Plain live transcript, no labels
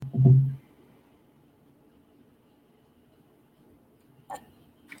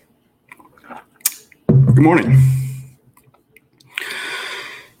Good morning.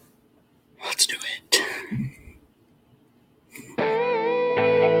 Let's do it.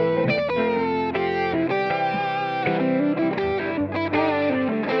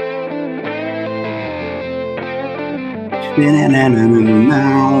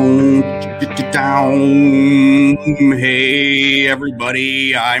 Hey,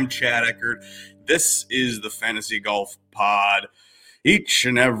 everybody. I'm Chad Eckert. This is the Fantasy Golf Pod. Each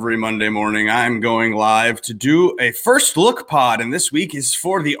and every Monday morning, I'm going live to do a first look pod, and this week is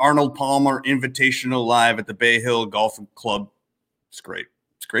for the Arnold Palmer Invitational live at the Bay Hill Golf Club. It's great.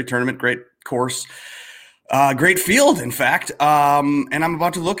 It's a great tournament, great course, great field, in fact. And I'm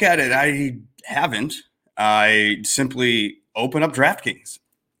about to look at it. I haven't. I simply open up DraftKings,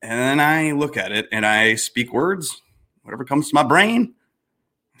 and then I look at it, and I speak words, whatever comes to my brain,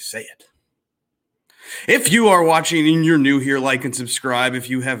 I say it. If you are watching and you're new here, like and subscribe. If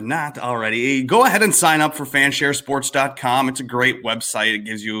you have not already, go ahead and sign up for fansharesports.com. It's a great website. It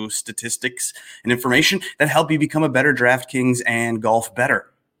gives you statistics and information that help you become a better DraftKings and golf better.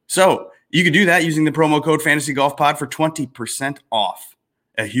 So you can do that using the promo code FantasyGolfPod for 20% off,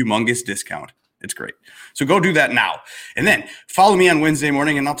 a humongous discount. It's great. So go do that now. And then follow me on Wednesday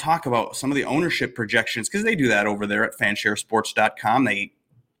morning, and I'll talk about some of the ownership projections because they do that over there at fansharesports.com. They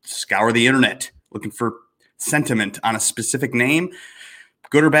scour the internet looking for sentiment on a specific name,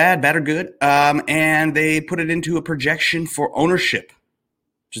 good or bad or good, and they put it into a projection for ownership,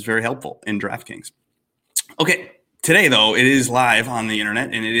 which is very helpful in DraftKings. Okay, today, though, it is live on the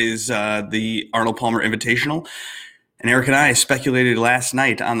internet, and it is the Arnold Palmer Invitational. And Eric and I speculated last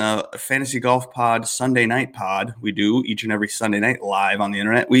night on the Fantasy Golf Pod Sunday night pod. We do each and every Sunday night live on the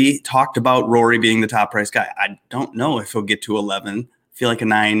internet. We talked about Rory being the top price guy. I don't know if he'll get to 11. I feel like a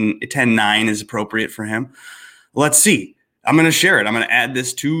 10-9 is appropriate for him. Let's see. I'm going to share it. I'm going to add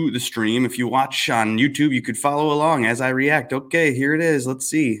this to the stream. If you watch on YouTube, you could follow along as I react. Okay, here it is. Let's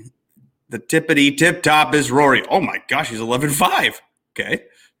see. The tippity tip top is Rory. Oh my gosh, he's 11.5. Okay.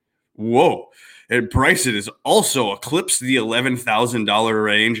 Whoa. And Bryson is also eclipsed the $11,000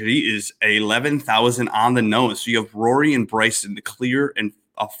 range. He is $11,000 on the nose. So you have Rory and Bryson, the clear and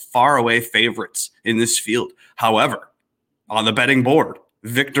far away favorites in this field. However, on the betting board,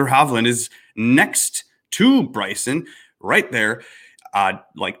 Viktor Hovland is next to Bryson, right there,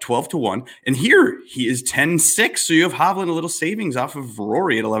 like 12-1. And here he is 10-6. So you have Hovland a little savings off of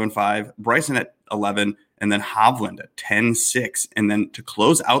Rory at 11.5, Bryson at 11, and then Hovland at 10-6. And then to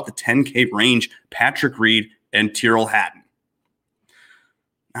close out the 10K range, Patrick Reed and Tyrrell Hatton.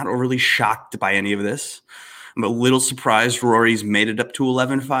 Not overly shocked by any of this. I'm a little surprised Rory's made it up to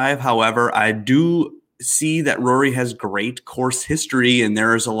 11.5. However, I do see that Rory has great course history, and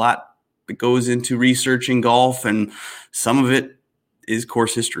there is a lot that goes into researching golf, and some of it is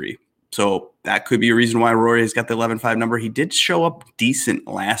course history. So that could be a reason why Rory has got the 11.5 number. He did show up decent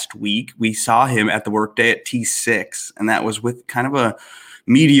last week. We saw him at the workday at T6, and that was with kind of a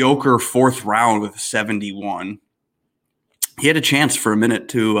mediocre fourth round with a 71. He had a chance for a minute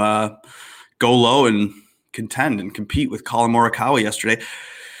to go low and contend and compete with Colin Morikawa yesterday.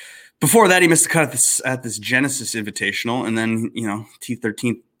 Before that, he missed the cut at this Genesis Invitational, and then,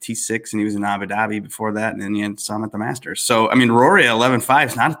 T13, T6, and he was in Abu Dhabi before that, and then you saw him at the Masters. So, Rory at 11.5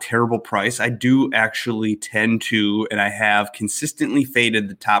 is not a terrible price. I do actually tend to, and I have consistently faded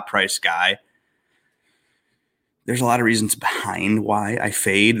the top price guy. There's a lot of reasons behind why I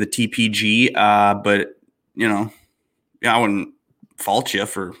fade the TPG, but, I wouldn't fault you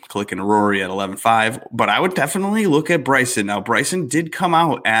for clicking a Rory at 11.5, but I would definitely look at Bryson. Now, Bryson did come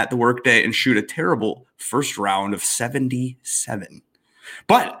out at the workday and shoot a terrible first round of 77,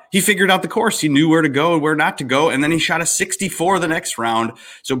 but he figured out the course. He knew where to go and where not to go, and then he shot a 64 the next round.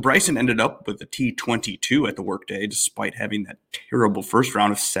 So Bryson ended up with a T22 at the workday, despite having that terrible first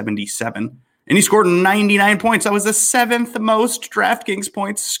round of 77, and he scored 99 points. That was the seventh most DraftKings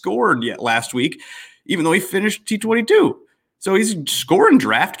points scored yet last week, even though he finished T22. So he's scoring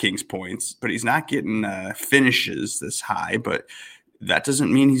DraftKings points, but he's not getting finishes this high. But that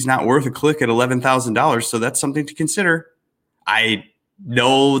doesn't mean he's not worth a click at $11,000. So that's something to consider. I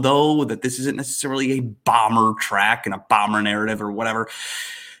know, though, that this isn't necessarily a bomber track and a bomber narrative or whatever.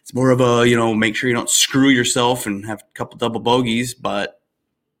 It's more of a, make sure you don't screw yourself and have a couple double bogeys. But,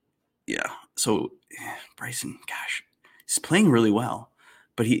 yeah, so Bryson, gosh, he's playing really well.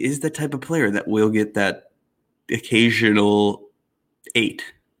 But he is the type of player that will get that occasional 8.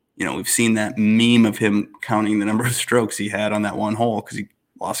 We've seen that meme of him counting the number of strokes he had on that one hole because he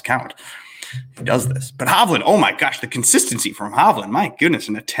lost count. He does this. But Hovland, oh my gosh, the consistency from Hovland, my goodness,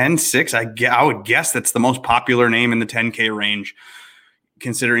 in a 10-6, I would guess that's the most popular name in the 10K range.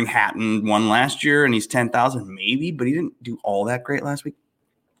 considering Hatton won last year and he's 10,000 maybe, but he didn't do all that great last week.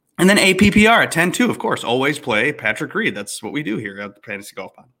 And then APPR at 10-2, of course. Always play Patrick Reed. That's what we do here at the Fantasy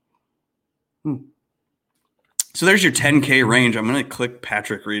Golf Pod. So there's your 10K range. I'm going to click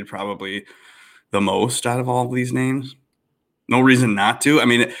Patrick Reed probably the most out of all of these names. No reason not to. I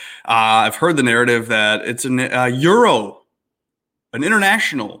mean, I've heard the narrative that it's a Euro, an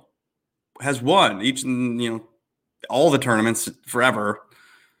international, has won each, all the tournaments forever.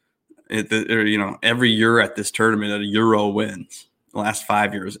 Every year at this tournament, a Euro wins. The last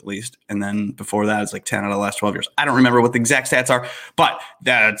 5 years at least. And then before that, it's like 10 out of the last 12 years. I don't remember what the exact stats are, but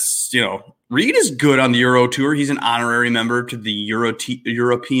that's, Reed is good on the Euro Tour. He's an honorary member to the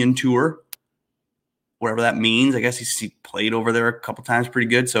European Tour, whatever that means. I guess he played over there a couple times pretty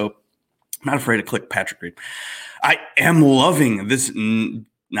good. So I'm not afraid to click Patrick Reed. I am loving this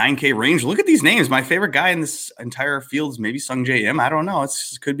 9K range. Look at these names. My favorite guy in this entire field is maybe Sungjae Im. I don't know. It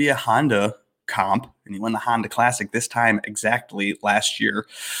could be a Honda comp, and he won the Honda Classic this time exactly last year.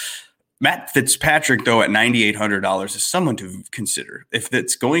 Matt Fitzpatrick, though, at $9,800 is someone to consider. If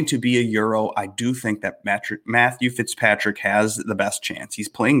it's going to be a Euro, I do think that Matthew Fitzpatrick has the best chance. He's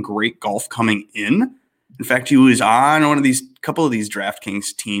playing great golf coming in. In fact, he was on couple of these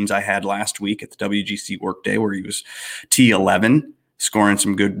DraftKings teams I had last week at the WGC Workday, where he was T11, scoring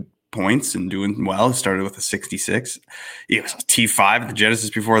some good points and doing well. He started with a 66. He was a T5 at the Genesis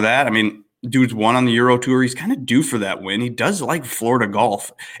before that. I mean, dude's won on the Euro Tour. He's kind of due for that win. He does like Florida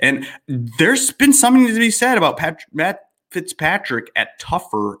golf. And there's been something to be said about Matt Fitzpatrick at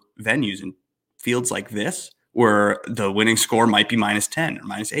tougher venues and fields like this, where the winning score might be -10 or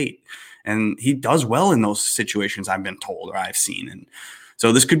 -8. And he does well in those situations, I've been told, or I've seen. And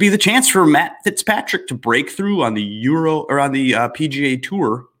so this could be the chance for Matt Fitzpatrick to break through on the Euro or on the PGA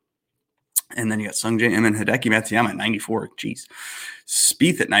Tour. And then you got Sungjae Im and Hideki Matsuyama at 94. Jeez.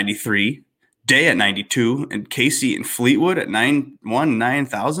 Spieth at 93. Day at 92, and Casey and Fleetwood at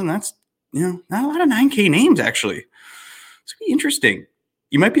 9,000. That's, not a lot of 9K names, actually. It's going to be interesting.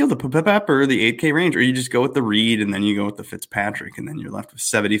 You might be able to put or the 8K range, or you just go with the Reed, and then you go with the Fitzpatrick, and then you're left with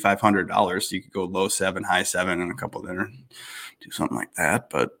 $7,500. So you could go low 7, high 7, and a couple there. Do something like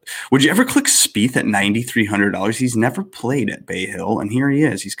that. But would you ever click Spieth at $9,300? He's never played at Bay Hill, and here he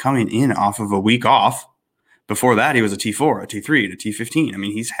is. He's coming in off of a week off. Before that, he was a T4, a T3, a T15. I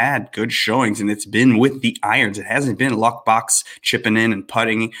mean, he's had good showings, and it's been with the irons. It hasn't been luck box chipping in and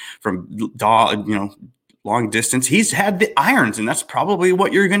putting from long distance. He's had the irons, and that's probably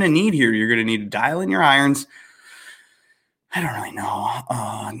what you're going to need here. You're going to need to dial in your irons. I don't really know.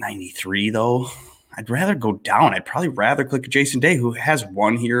 93, though. I'd rather go down. I'd probably rather click Jason Day, who has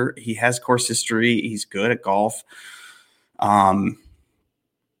won here. He has course history. He's good at golf.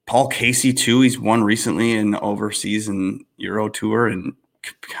 Paul Casey, too. He's won recently in overseas and Euro Tour and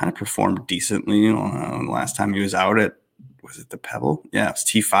kind of performed decently. Last time he was out was it the Pebble? Yeah, it was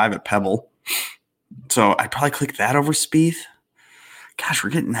T5 at Pebble. So I'd probably click that over Spieth. Gosh,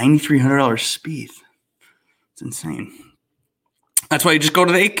 we're getting $9,300 Spieth. It's insane. That's why you just go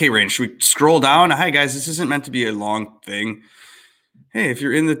to the 8K range. Should we scroll down? Hi, guys. This isn't meant to be a long thing. Hey, if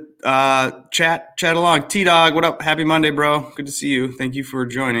you're in the chat along. T-Dog, what up? Happy Monday, bro. Good to see you. Thank you for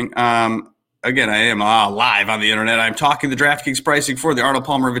joining. Again, I am live on the internet. I'm talking the DraftKings pricing for the Arnold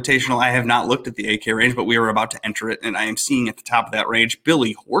Palmer Invitational. I have not looked at the 8K range, but we are about to enter it, and I am seeing at the top of that range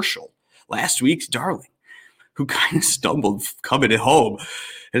Billy Horschel, last week's darling, who kind of stumbled coming home.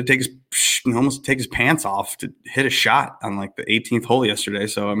 Had to almost take his pants off to hit a shot on like the 18th hole yesterday.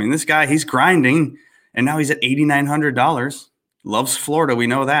 So, I mean, this guy, he's grinding, and now he's at $8,900. Loves Florida, we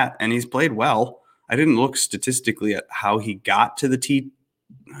know that, and he's played well. I didn't look statistically at how he got to the T.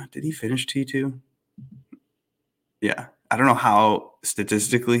 Did he finish T2? Yeah. I don't know how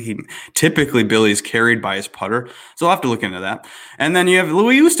statistically typically Billy's carried by his putter. So I'll have to look into that. And then you have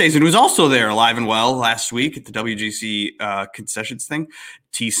Louis Oosthuizen, who was also there alive and well last week at the WGC concessions thing.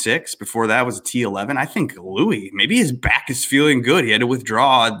 T6. Before that was a T11. I think Louis, maybe his back is feeling good. He had to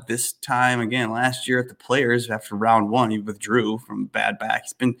withdraw this time again last year at the Players after round one. He withdrew from bad back.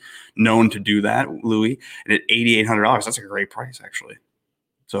 He's been known to do that, Louis. And at $8,800, that's a great price, actually.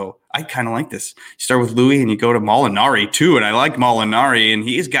 So I kind of like this. You start with Louis and you go to Molinari too. And I like Molinari, and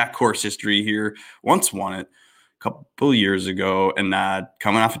he's got course history here. Once won it a couple years ago, and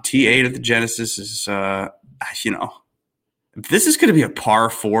coming off a T8 at the Genesis is, if this is going to be a par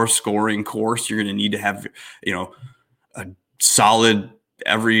 4 scoring course, you're going to need to have, a solid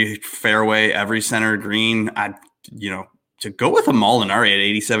every fairway, every center green. To go with a Molinari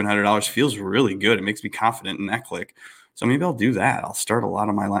at $8,700 feels really good. It makes me confident in that click. So maybe I'll do that. I'll start a lot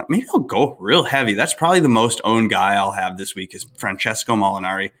of my line. Maybe I'll go real heavy. That's probably the most owned guy I'll have this week is Francesco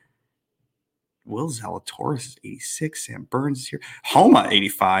Molinari. Will Zalatoris is 86. Sam Burns is here. Homa,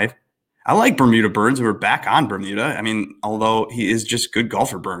 85. I like Bermuda Burns. We're back on Bermuda. I mean, although he is just good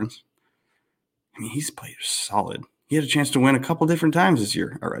golfer, Burns. I mean, he's played solid. He had a chance to win a couple different times this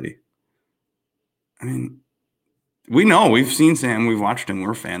year already. I mean, we know. We've seen Sam. We've watched him.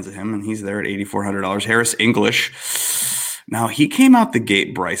 We're fans of him, and he's there at $8,400. Harris English. Now, he came out the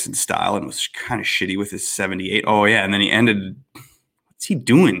gate Bryson style and was kind of shitty with his 78. Oh, yeah, and then he ended – what's he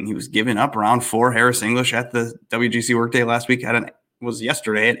doing? He was giving up round 4. Harris English at the WGC Workday last week was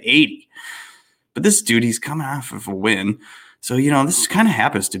yesterday at 80. But this dude, he's coming off of a win. So, this kind of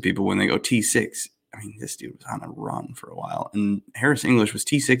happens to people when they go T6. I mean, this dude was on a run for a while. And Harris English was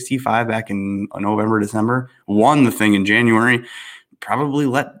T6, T5 back in November, December. Won the thing in January. Probably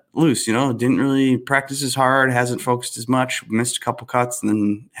let loose, didn't really practice as hard, hasn't focused as much, missed a couple cuts, and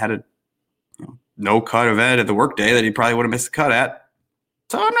then had a no cut event at the Workday that he probably would have missed the cut at.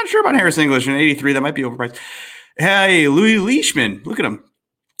 So I'm not sure about Harris English in 83. That might be overpriced. Hey, Louis Leishman, look at him.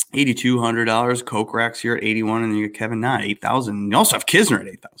 $8,200. Kokrak's here at 81, and you got Kevin Na, 8,000. You also have Kisner at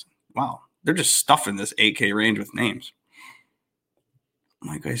 8,000. Wow. They're just stuffing this 8K range with names.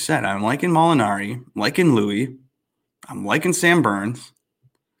 Like I said, I'm liking Molinari, I'm liking Louis, I'm liking Sam Burns,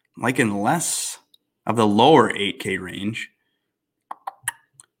 I'm liking less of the lower 8K range.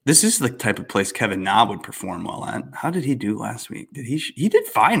 This is the type of place Kevin Na would perform well at. How did he do last week? He did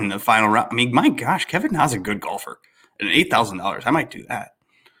fine in the final round. I mean, my gosh, Kevin Na's a good golfer. At $8,000, I might do that.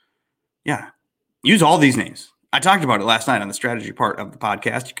 Yeah. Use all these names. I talked about it last night on the strategy part of the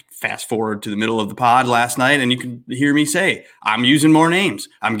podcast. You could fast forward to the middle of the pod last night and you can hear me say, I'm using more names.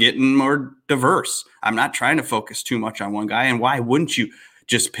 I'm getting more diverse. I'm not trying to focus too much on one guy. And why wouldn't you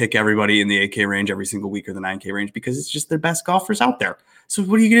just pick everybody in the 8K range every single week or the 9K range? Because it's just the best golfers out there. So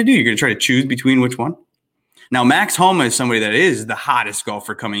what are you going to do? You're going to try to choose between which one? Now, Max Homa is somebody that is the hottest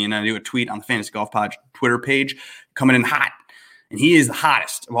golfer coming in. I do a tweet on the Fantasy Golf Pod Twitter page coming in hot. And he is the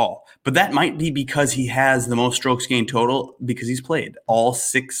hottest of all. But that might be because he has the most strokes gained total because he's played all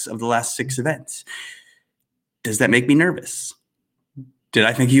 6 of the last 6 events. Does that make me nervous? Did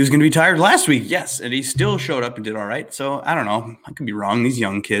I think he was going to be tired last week? Yes. And he still showed up and did all right. So I don't know. I could be wrong. These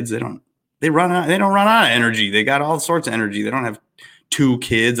young kids, they don't run out of energy. They got all sorts of energy. They don't have 2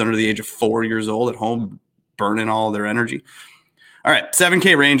 kids under the age of 4 years old at home burning all their energy. All right.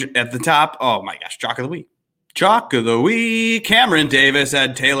 7K range at the top. Oh my gosh. Chalk of the week. Chalk of the week. Cameron Davis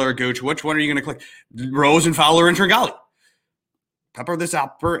and Taylor Gooch. Which one are you going to click? Rose and Fowler and Tringali. Pepper this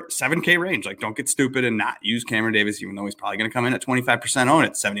out for 7K range. Like, don't get stupid and not use Cameron Davis, even though he's probably going to come in at 25% own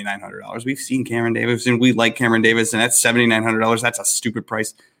at $7,900. We've seen Cameron Davis, and we like Cameron Davis, and that's $7,900. That's a stupid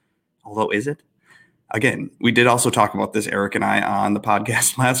price. Although, is it? Again, we did also talk about this, Eric and I, on the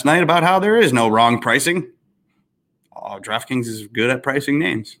podcast last night about how there is no wrong pricing. DraftKings is good at pricing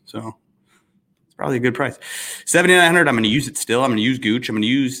names, so probably a good price. $7,900. I'm going to use it still. I'm going to use Gooch. I'm going to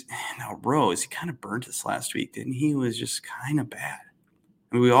use Rose. He kind of burnt us last week, didn't he? He was just kind of bad.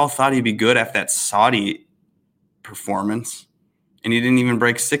 I mean, we all thought he'd be good after that Saudi performance, and he didn't even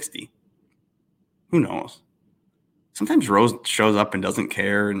break 60. Who knows? Sometimes Rose shows up and doesn't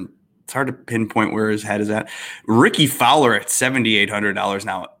care, and it's hard to pinpoint where his head is at. Ricky Fowler at $7,800.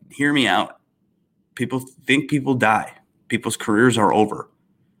 Now, hear me out. People think people die. People's careers are over.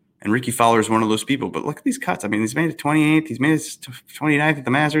 And Ricky Fowler is one of those people. But look at these cuts. I mean, he's made it 28th. He's made it 29th at the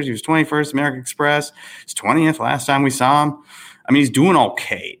Masters. He was 21st American Express. He's 20th last time we saw him. I mean, he's doing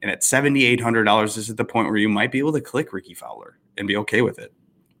okay. And at $7,800, this is the point where you might be able to click Ricky Fowler and be okay with it.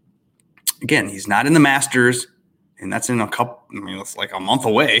 Again, he's not in the Masters, and that's in it's like a month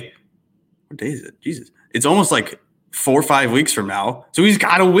away. What day is it? Jesus. It's almost like 4 or 5 weeks from now. So he's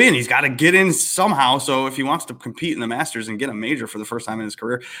got to win. He's got to get in somehow. So if he wants to compete in the Masters and get a major for the first time in his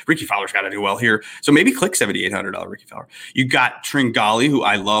career, Ricky Fowler's got to do well here. So maybe click $7,800 Ricky Fowler. You got Tringali, who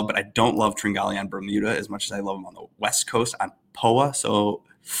I love, but I don't love Tringali on Bermuda as much as I love him on the West Coast on POA. So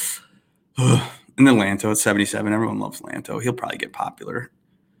and then Lanto at 77. Everyone loves Lanto. He'll probably get popular.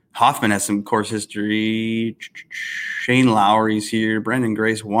 Hoffman has some course history. Shane Lowry's here. Brendan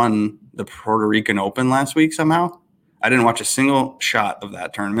Grace won the Puerto Rican Open last week somehow. I didn't watch a single shot of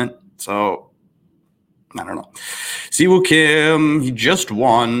that tournament, so I don't know. Siwoo Kim, he just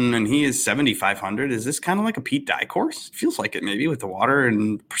won, and he is 7,500. Is this kind of like a Pete Dye course? It feels like it maybe with the water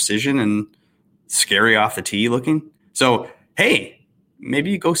and precision and scary off the tee looking. So, hey,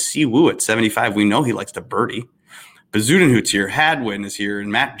 maybe you go Siwoo at 75. We know he likes to birdie. Bazudenhout's here. Hadwin is here.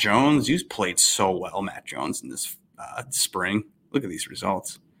 And Matt Jones, he's played so well, Matt Jones, in this spring. Look at these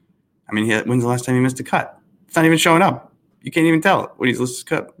results. I mean, when's the last time he missed a cut? It's not even showing up. You can't even tell when he's missed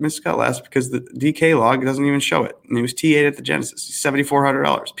cut last because the DK log doesn't even show it. And he was T8 at the Genesis. He's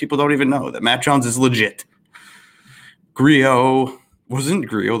 $7,400. People don't even know that Matt Jones is legit. Wasn't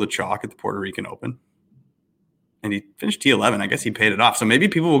Griot the chalk at the Puerto Rican Open? And he finished T11. I guess he paid it off. So maybe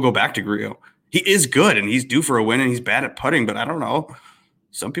people will go back to Griot. He is good, and he's due for a win, and he's bad at putting, but I don't know.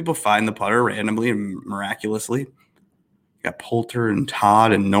 Some people find the putter randomly and miraculously. You got Poulter and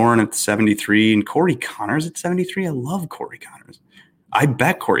Todd and Noren at 73 and Corey Connors at 73. I love Corey Connors. I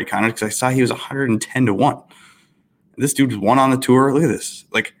bet Corey Connors because I saw he was 110 to 1. This dude won on the tour. Look at this.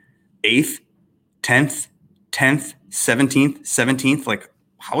 Like 8th, 10th, 10th, 17th. Like,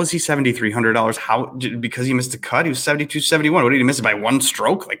 how is he $7,300? How? Because he missed a cut? He was 72-71. What did he miss it by one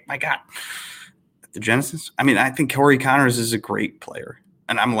stroke? Like, my God. At the Genesis? I mean, I think Corey Connors is a great player,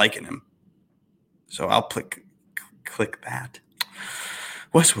 and I'm liking him. So I'll click that.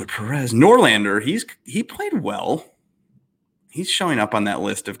 Westwood Perez. Norlander, he played well. He's showing up on that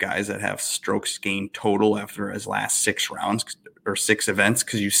list of guys that have strokes gained total after his last 6 rounds or 6 events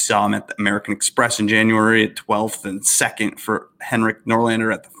because you saw him at the American Express in January at 12th and 2nd for Henrik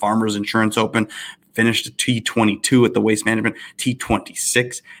Norlander at the Farmers Insurance Open. Finished at T22 at the Waste Management,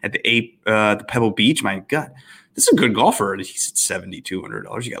 T26 at the Pebble Beach. My God, this is a good golfer. He's at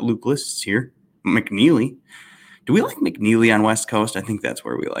 $7,200. You got Luke List here. McNeely. Do we like McNeely on West Coast? I think that's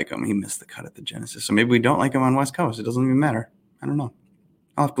where we like him. He missed the cut at the Genesis. So maybe we don't like him on West Coast. It doesn't even matter. I don't know.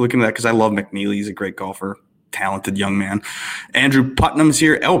 I'll have to look into that because I love McNeely. He's a great golfer, talented young man. Andrew Putnam's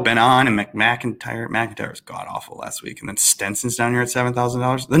here. Ben On and McIntyre. McIntyre was god-awful last week. And then Stenson's down here at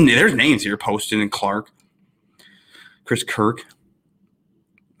 $7,000. Then there's names here. Poston and Clark. Chris Kirk.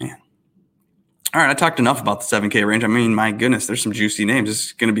 Man. All right, I talked enough about the 7K range. I mean, my goodness, there's some juicy names. This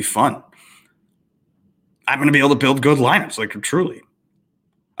is going to be fun. I'm going to be able to build good lineups, like truly.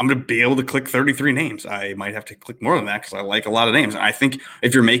 I'm going to be able to click 33 names. I might have to click more than that because I like a lot of names. I think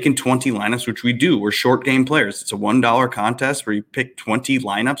if you're making 20 lineups, which we do, we're short game players. It's a $1 contest where you pick 20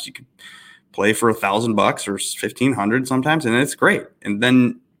 lineups. You can play for $1,000 or $1,500 sometimes, and it's great. And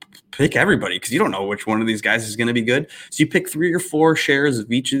then pick everybody because you don't know which one of these guys is going to be good. So you pick 3 or 4 shares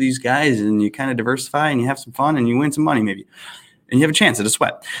of each of these guys, and you kind of diversify, and you have some fun, and you win some money maybe. And you have a chance at a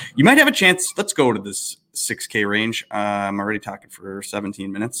sweat. You might have a chance. Let's go to this 6K range. I'm already talking for 17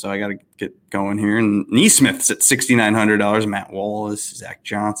 minutes, so I got to get going here. And Neesmith's at $6,900. Matt Wallace, Zach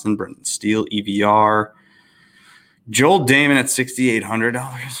Johnson, Brendan Steele, EVR. Joel Damon at $6,800.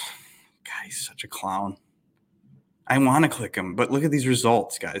 God, he's such a clown. I want to click him, but look at these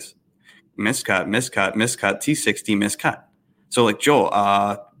results, guys. Miscut, T60, miscut. So like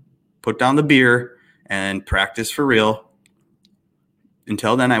Joel, put down the beer and practice for real.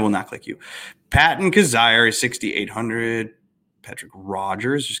 Until then, I will not click you. Patton Kazire is $6,800. Patrick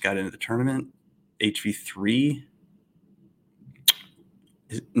Rogers just got into the tournament. HV3.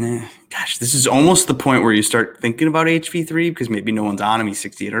 Gosh, this is almost the point where you start thinking about HV3 because maybe no one's on him. He's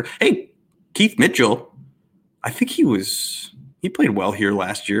 $6,800. Hey, Keith Mitchell. I think he played well here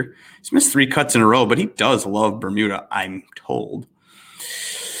last year. He's missed 3 cuts in a row, but he does love Bermuda, I'm told.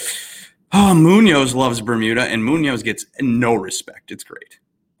 Oh, Munoz loves Bermuda, and Munoz gets no respect. It's great.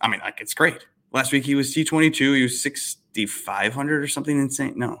 I mean, like, it's great. Last week he was T22. He was 6,500 or something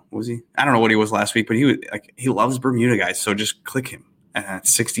insane. No, was he? I don't know what he was last week, but he loves Bermuda, guys. So just click him. And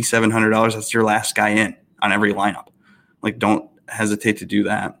that's $6,700. That's your last guy in on every lineup. Like, don't hesitate to do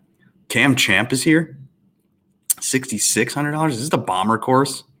that. Cam Champ is here. $6,600. Is this the bomber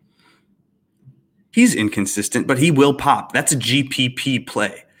course? He's inconsistent, but he will pop. That's a GPP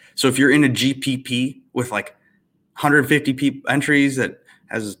play. So if you're in a GPP with like 150 entries that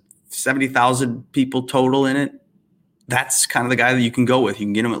has 70,000 people total in it, that's kind of the guy that you can go with. You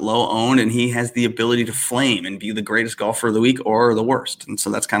can get him at low owned, and he has the ability to flame and be the greatest golfer of the week or the worst. And so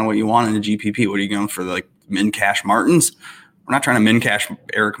that's kind of what you want in a GPP. What are you going for, like min cash Martins? We're not trying to min cash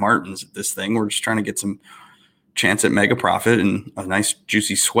Eric Martins at this thing. We're just trying to get some chance at mega profit and a nice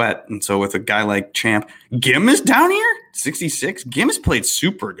juicy sweat. And so with a guy like Champ, Gim is down here, 66. Gim has played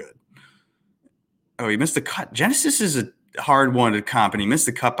super good. Oh, he missed the cut. Genesis is a hard one to comp, and he missed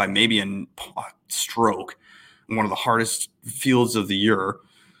the cut by maybe a stroke. One of the hardest fields of the year.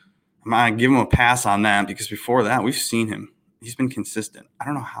 I'm going to give him a pass on that because before that, we've seen him. He's been consistent. I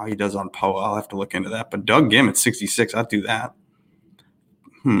don't know how he does on POA. I'll have to look into that. But Doug Gim at 66, I'll do that.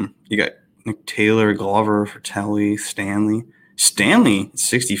 You got Nick Taylor, Glover, Fratelli, Stanley. Stanley,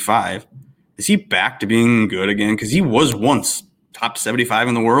 65. Is he back to being good again? Because he was once top 75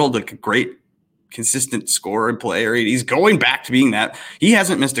 in the world, like a great, consistent scorer and player. He's going back to being that. He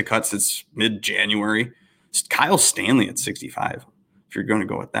hasn't missed a cut since mid-January. Kyle Stanley at 65, if you're going to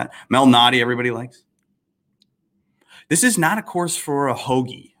go with that. Mel Noddy, everybody likes. This is not a course for a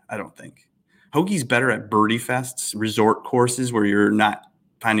hoagie, I don't think. Hoagie's better at birdie fests, resort courses where you're not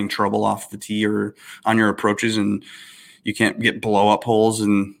finding trouble off the tee or on your approaches and you can't get blow up holes.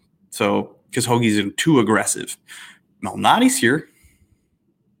 And so, because Hoagie's too aggressive. Malnati's here.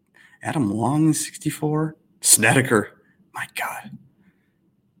 Adam Long is 64. Snedeker, my God.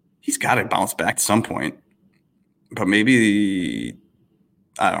 He's got to bounce back at some point. But maybe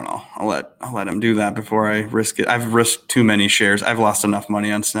I don't know. I'll let him do that before I risk it. I've risked too many shares. I've lost enough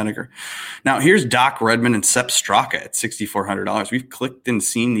money on Snedeker. Now here's Doc Redman and Sepp Straka at $6,400. We've clicked and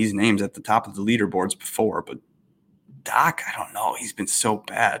seen these names at the top of the leaderboards before, but Doc, I don't know. He's been so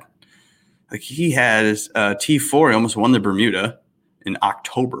bad. Like he has T4. He almost won the Bermuda in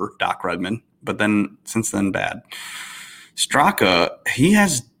October. Doc Redman, but then since then bad. Straka, he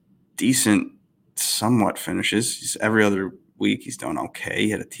has decent, somewhat finishes. He's every other week he's done okay.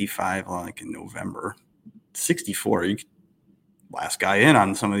 He had a T5 like in November. 64. Last guy in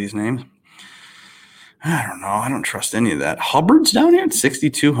on some of these names. I don't know. I don't trust any of that. Hubbard's down here at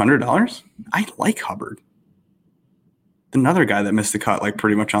 $6,200. I like Hubbard. Another guy that missed the cut, like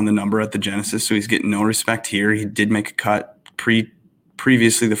pretty much on the number at the Genesis, so he's getting no respect here. He did make a cut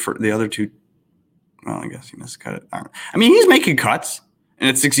previously. The other two, well, I guess he missed a cut. I mean, he's making cuts, and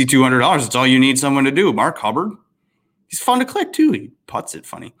at $6,200, it's all you need someone to do. Mark Hubbard. He's fun to click, too. He putts it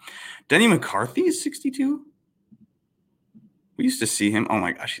funny. Denny McCarthy is 62. We used to see him. Oh,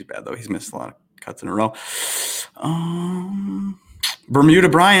 my gosh, he's bad, though. He's missed a lot of cuts in a row. Bermuda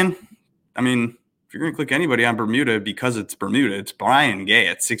Brian. I mean, if you're going to click anybody on Bermuda because it's Bermuda, it's Brian Gay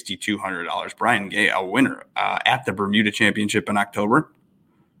at $6,200. Brian Gay, a winner at the Bermuda Championship in October.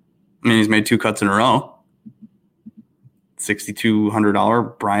 I mean, he's made 2 cuts in a row.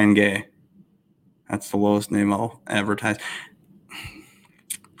 $6,200 Brian Gay. That's the lowest name I'll advertise.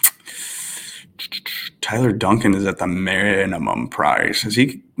 Tyler Duncan is at the minimum price. Has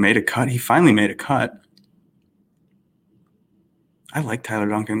he made a cut? He finally made a cut. I like Tyler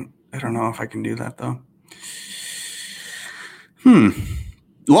Duncan. I don't know if I can do that, though.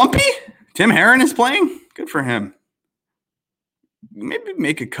 Lumpy? Tim Herron is playing? Good for him. Maybe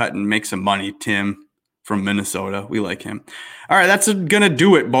make a cut and make some money, Tim. From Minnesota. We like him. All right, that's going to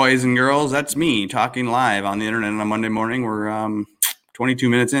do it, boys and girls. That's me talking live on the internet on a Monday morning. We're 22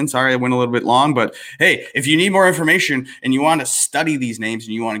 minutes in. Sorry, I went a little bit long, but hey, if you need more information and you want to study these names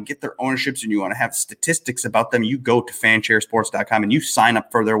and you want to get their ownerships and you want to have statistics about them, you go to fanchairsports.com and you sign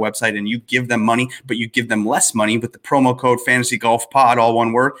up for their website and you give them money, but you give them less money with the promo code FantasyGolfPod, all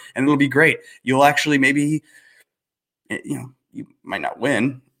one word, and it'll be great. You'll actually maybe, you might not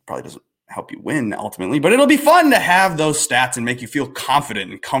win. Probably doesn't help you win ultimately, but it'll be fun to have those stats and make you feel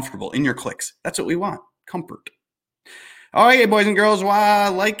confident and comfortable in your clicks. That's what we want. Comfort. All right, boys and girls,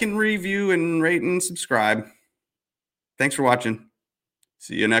 like and review and rate and subscribe. Thanks for watching.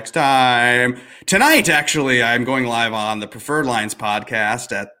 See you next time. Tonight, actually, I'm going live on the Preferred Lines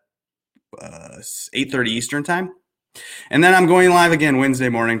podcast at 8:30 Eastern time. And then I'm going live again Wednesday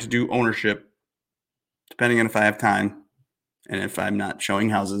morning to do ownership, depending on if I have time and if I'm not showing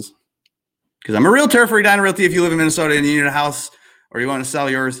houses. Because I'm a realtor for Edina Realty. If you live in Minnesota and you need a house or you want to sell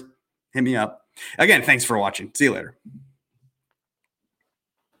yours, hit me up. Again, thanks for watching. See you later.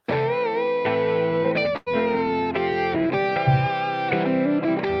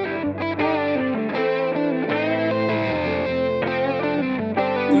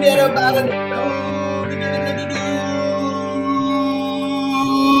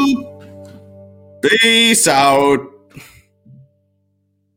 Peace out.